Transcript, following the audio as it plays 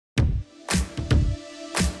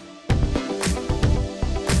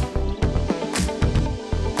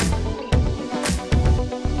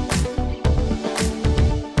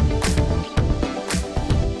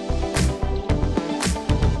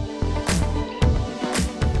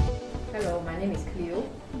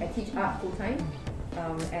teach art full-time,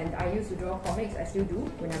 and I used to draw comics. I still do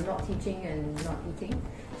when I'm not teaching and not eating.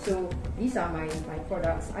 So these are my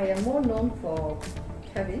products. I am more known for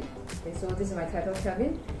Kevin. Okay, so this is my title,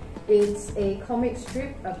 Kevin. It's a comic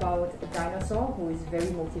strip about a dinosaur who is very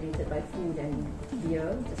motivated by food and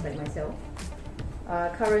beer, just like myself.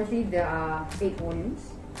 Currently there are 8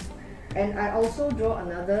 volumes. And I also draw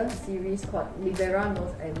another series called Libera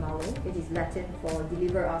and Malo. It is Latin for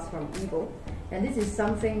deliver us from evil. And this is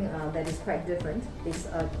something that is quite different. It's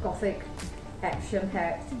a gothic,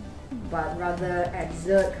 action-packed, but rather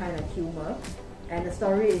absurd kind of humor. And the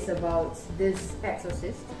story is about this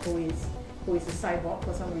exorcist who is a cyborg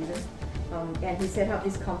for some reason. And he set up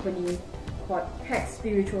this company called Pax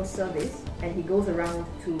Spiritual Service, and he goes around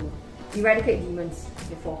to eradicate demons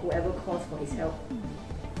for whoever calls for his help.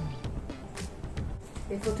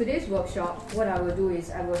 Okay, for today's workshop, what I will do is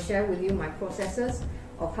I will share with you my processes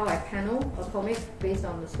of how I panel a comic based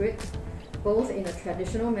on the script, both in a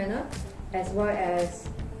traditional manner as well as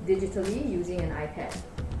digitally using an iPad.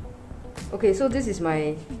 Okay, so this is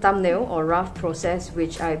my thumbnail or rough process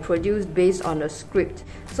which I produced based on a script.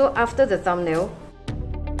 So after the thumbnail,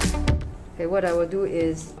 okay, what I will do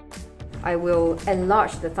is I will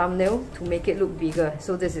enlarge the thumbnail to make it look bigger.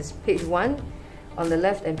 So this is page 1 on the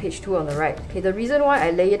left and page 2 on the right. Okay, the reason why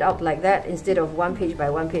I lay it out like that instead of 1 page by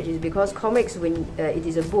 1 page is because comics, when it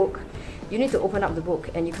is a book, you need to open up the book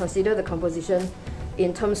and you consider the composition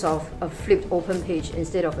in terms of a flipped open page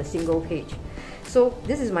instead of a single page. So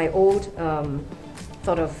this is my old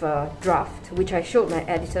sort of draft which I showed my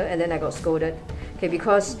editor, and then I got scolded. Okay,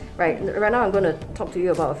 because right now I'm going to talk to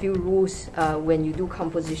you about a few rules when you do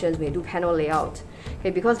compositions, when you do panel layout. Okay,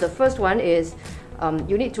 because the first one is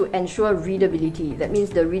you need to ensure readability. That means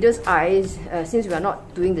the reader's eyes, since we are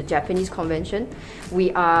not doing the Japanese convention,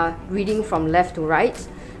 we are reading from left to right.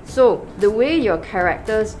 So the way your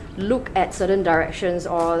characters look at certain directions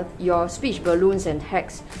or your speech balloons and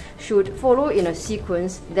text should follow in a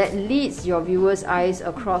sequence that leads your viewer's eyes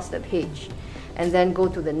across the page and then go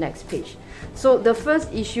to the next page. So the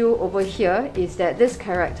first issue over here is that this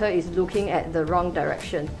character is looking at the wrong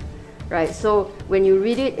direction, right? So when you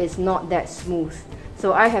read it, it's not that smooth.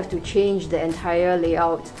 So I have to change the entire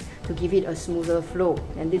layout to give it a smoother flow.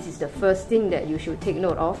 And this is the first thing that you should take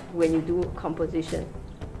note of when you do composition.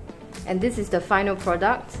 And this is the final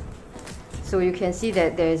product. So you can see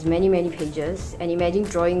that there's many pages, and imagine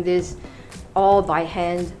drawing this all by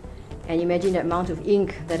hand, and imagine the amount of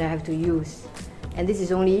ink that I have to use. And this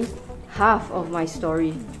is only half of my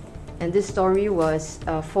story, and this story was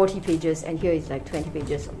 40 pages, and here is like 20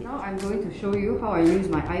 pages of it. Now I'm going to show you how I use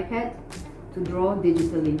my iPad to draw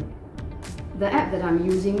digitally. The app that I'm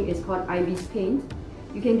using is called Ibis Paint.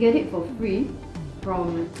 You can get it for free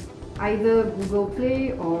from either Google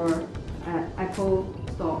Play or Apple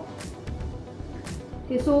Store.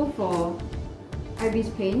 Okay, so for Ibis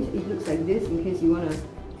Paint, it looks like this, in case you want to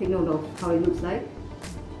take note of how it looks like.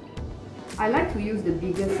 I like to use the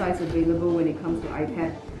biggest size available when it comes to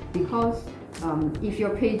iPad, because if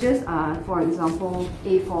your pages are, for example,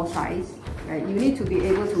 A4 size, right, you need to be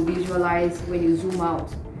able to visualize when you zoom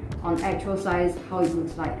out on actual size how it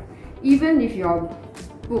looks like. Even if your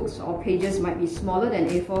books or pages might be smaller than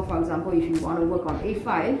A4, for example, if you want to work on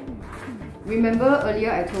A5, remember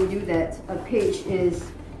earlier I told you that a page is,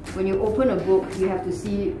 when you open a book, you have to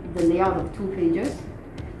see the layout of 2 pages.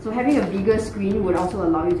 So having a bigger screen would also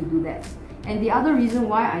allow you to do that. And the other reason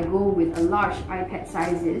why I go with a large iPad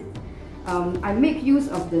size is I make use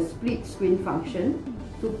of the split screen function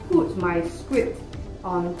to put my script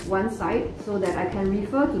on one side so that I can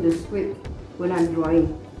refer to the script when I'm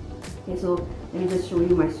drawing. Okay, so let me just show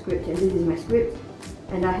you my script, and this is my script,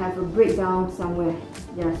 and I have a breakdown somewhere.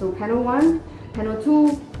 Yeah, so panel 1, panel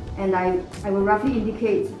 2, and I will roughly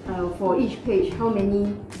indicate for each page how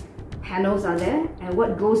many panels are there and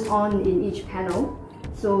what goes on in each panel.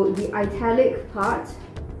 So the italic part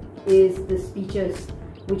is the speeches,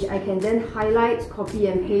 which I can then highlight, copy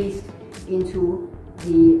and paste into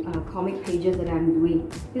the comic pages that I'm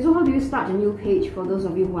doing. Okay, so how do you start a new page for those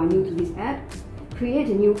of you who are new to this app? Create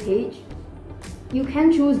a new page. You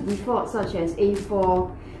can choose default such as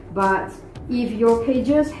A4, but if your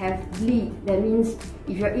pages have bleed, that means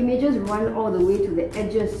if your images run all the way to the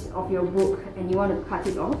edges of your book and you want to cut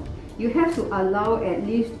it off, you have to allow at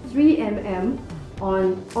least 3 mm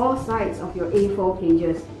on all sides of your A4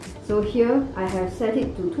 pages. So here I have set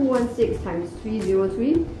it to 216 times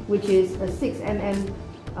 303, which is a 6 mm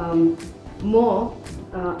more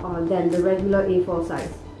than the regular A4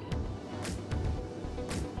 size.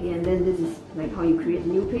 Okay, and then this is like how you create a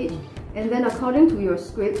new page. And then according to your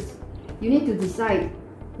script, you need to decide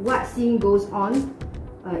what scene goes on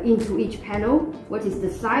into each panel, what is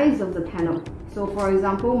the size of the panel. So for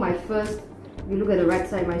example, if you look at the right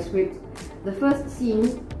side of my script, the first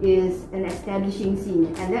scene is an establishing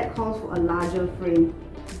scene, and that calls for a larger frame.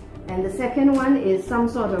 And the second one is some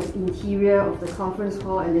sort of interior of the conference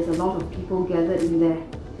hall, and there's a lot of people gathered in there.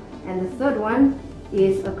 And the third one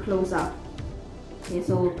is a close-up. Okay,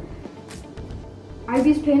 so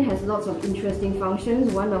Ibis Paint has lots of interesting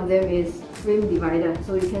functions. One of them is frame divider.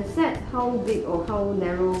 So you can set how big or how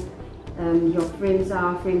narrow your frames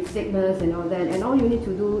are, frame thickness and all that. And all you need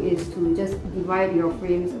to do is to just divide your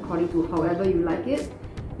frames according to however you like it.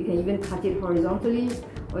 You can even cut it horizontally,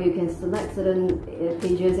 or you can select certain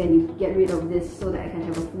pages and you get rid of this so that I can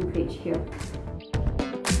have a full page here.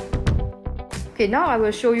 Okay, now I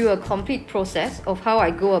will show you a complete process of how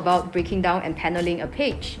I go about breaking down and paneling a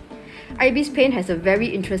page. Ibis Paint has a very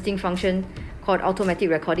interesting function called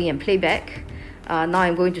automatic recording and playback. Now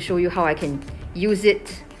I'm going to show you how I can use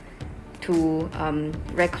it to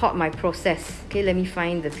record my process. Okay, let me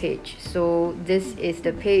find the page. So this is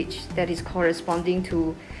the page that is corresponding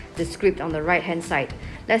to the script on the right hand side.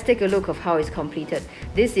 Let's take a look of how it's completed.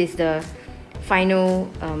 This is the final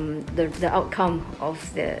the outcome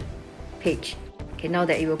of the page. Okay, now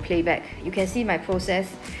that it will play back, you can see my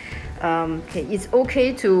process. Okay, it's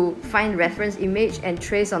okay to find reference image and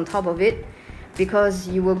trace on top of it, because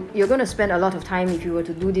you're going to spend a lot of time if you were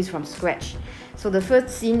to do this from scratch. So the first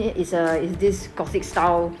scene is this Gothic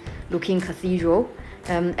style looking cathedral,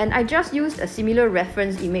 and I just used a similar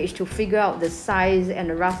reference image to figure out the size and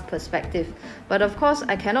a rough perspective. But of course,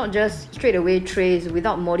 I cannot just straight away trace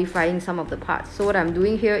without modifying some of the parts. So what I'm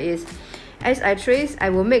doing here is, as I trace, I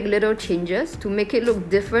will make little changes to make it look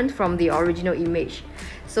different from the original image,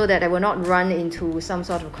 so that I will not run into some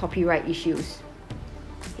sort of copyright issues.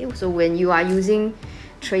 Okay, so when you are using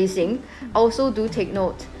tracing, also do take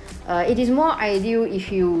note. It is more ideal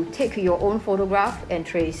if you take your own photograph and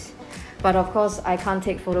trace. But of course, I can't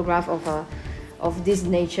take photograph of this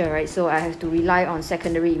nature, right? So I have to rely on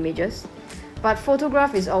secondary images. But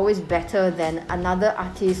photograph is always better than another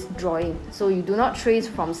artist's drawing. So you do not trace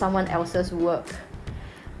from someone else's work.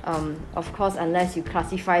 Of course, unless you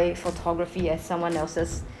classify photography as someone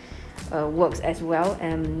else's works as well.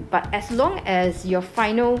 But as long as your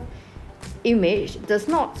final image does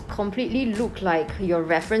not completely look like your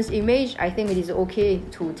reference image, I think it is okay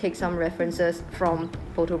to take some references from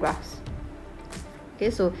photographs.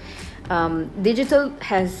 Okay, so digital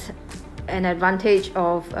has an advantage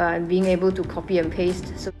of being able to copy and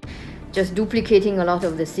paste. So just duplicating a lot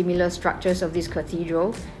of the similar structures of this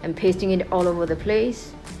cathedral and pasting it all over the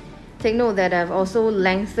place. Take note that I've also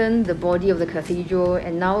lengthened the body of the cathedral,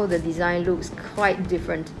 and now the design looks quite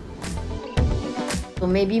different. So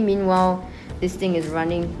maybe meanwhile this thing is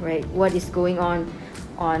running, right? What is going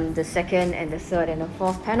on the second and the third and the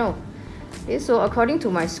fourth panel? Okay, so according to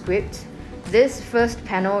my script, this first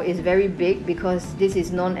panel is very big because this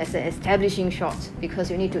is known as an establishing shot, because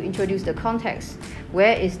you need to introduce the context.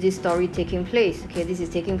 Where is this story taking place? Okay, this is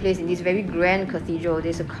taking place in this very grand cathedral.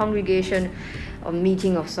 There's a congregation or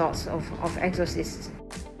meeting of sorts of exorcists.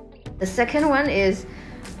 The second one is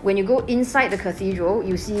when you go inside the cathedral,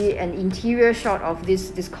 you see an interior shot of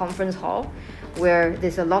this conference hall where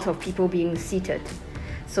there's a lot of people being seated.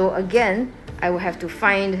 So again, I will have to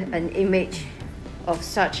find an image of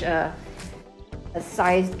such a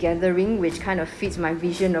sized gathering which kind of fits my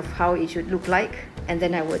vision of how it should look like, and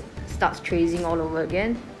then I would start tracing all over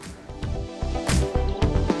again.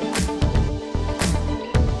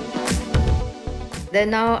 Then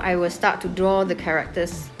now I will start to draw the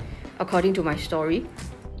characters according to my story.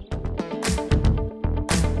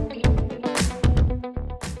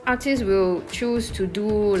 Artists will choose to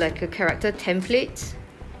do like a character template,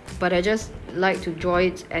 but I just like to draw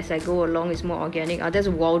it as I go along. It's more organic. There's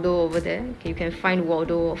Waldo over there. Okay, you can find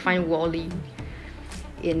Waldo or find Wally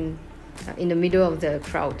in the middle of the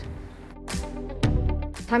crowd.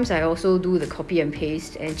 Sometimes I also do the copy and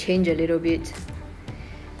paste and change a little bit.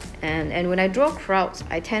 And when I draw crowds,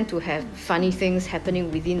 I tend to have funny things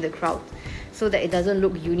happening within the crowd so that it doesn't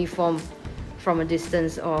look uniform from a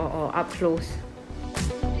distance or up close.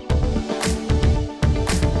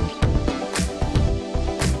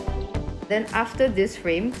 Then after this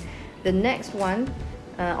frame, the next one,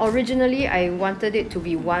 originally I wanted it to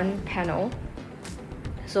be one panel.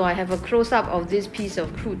 So I have a close-up of this piece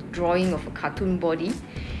of crude drawing of a cartoon body.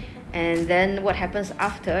 And then what happens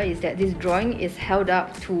after is that this drawing is held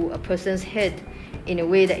up to a person's head in a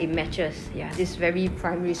way that it matches. Yeah, this very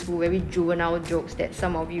primary school, very juvenile jokes that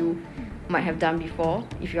some of you might have done before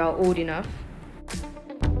if you are old enough.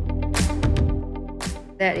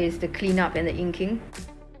 That is the cleanup and the inking.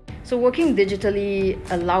 So working digitally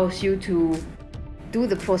allows you to do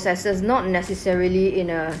the processes not necessarily in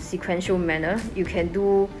a sequential manner. You can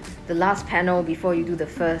do the last panel before you do the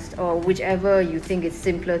first, or whichever you think is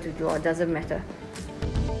simpler to draw, it doesn't matter.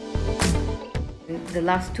 The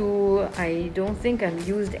last two, I don't think I've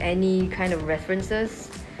used any kind of references.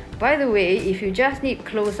 By the way, if you just need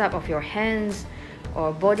close-up of your hands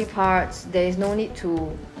or body parts, there is no need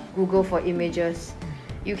to Google for images.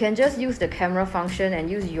 You can just use the camera function and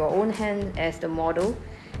use your own hand as the model.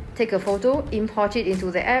 Take a photo, import it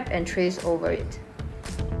into the app and trace over it.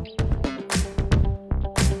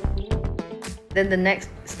 Then the next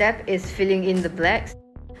step is filling in the blacks.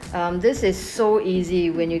 This is so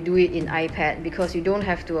easy when you do it in iPad because you don't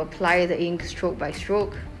have to apply the ink stroke by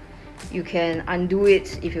stroke. You can undo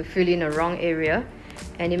it if you fill in a wrong area,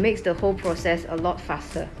 and it makes the whole process a lot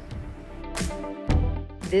faster.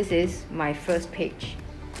 This is my first page.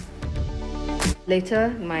 Later,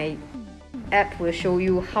 my app will show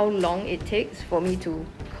you how long it takes for me to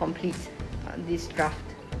complete this draft.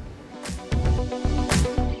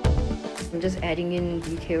 I'm just adding in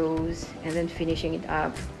details and then finishing it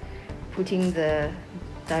up, putting the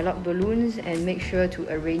dialogue balloons, and make sure to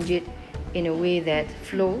arrange it in a way that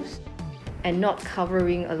flows and not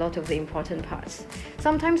covering a lot of the important parts.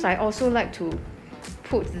 Sometimes I also like to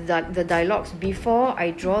put the dialogues before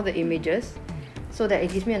I draw the images, so that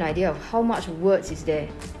it gives me an idea of how much words is there.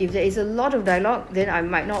 If there is a lot of dialogue, then I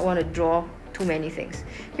might not want to draw too many things.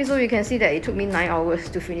 Okay, so you can see that it took me 9 hours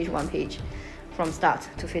to finish one page from start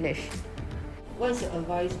to finish. What is your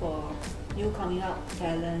advice for new coming up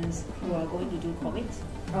talents who are going to do comics?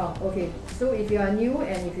 Oh, okay. So if you are new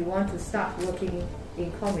and if you want to start working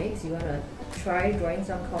in comics, you want to try drawing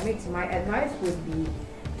some comics, my advice would be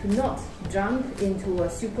to not jump into a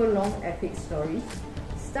super long epic story.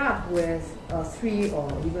 Start with a 3 or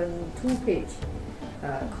even 2-page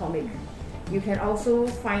comic. You can also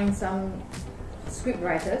find some script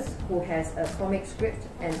writers who has a comic script,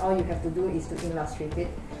 and all you have to do is to illustrate it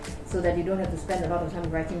so that you don't have to spend a lot of time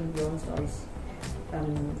writing your own stories.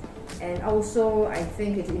 And also, I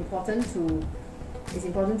think it's important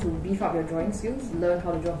to beef up your drawing skills, learn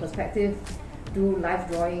how to draw perspective, do live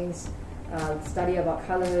drawings, study about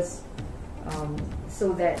colors,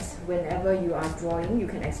 so that whenever you are drawing, you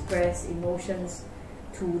can express emotions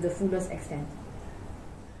to the fullest extent.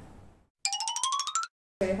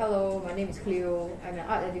 Okay, hello, my name is Cleo. I'm an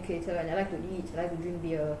art educator and I like to eat, I like to drink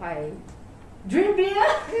beer. Hi. Drink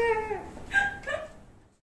beer?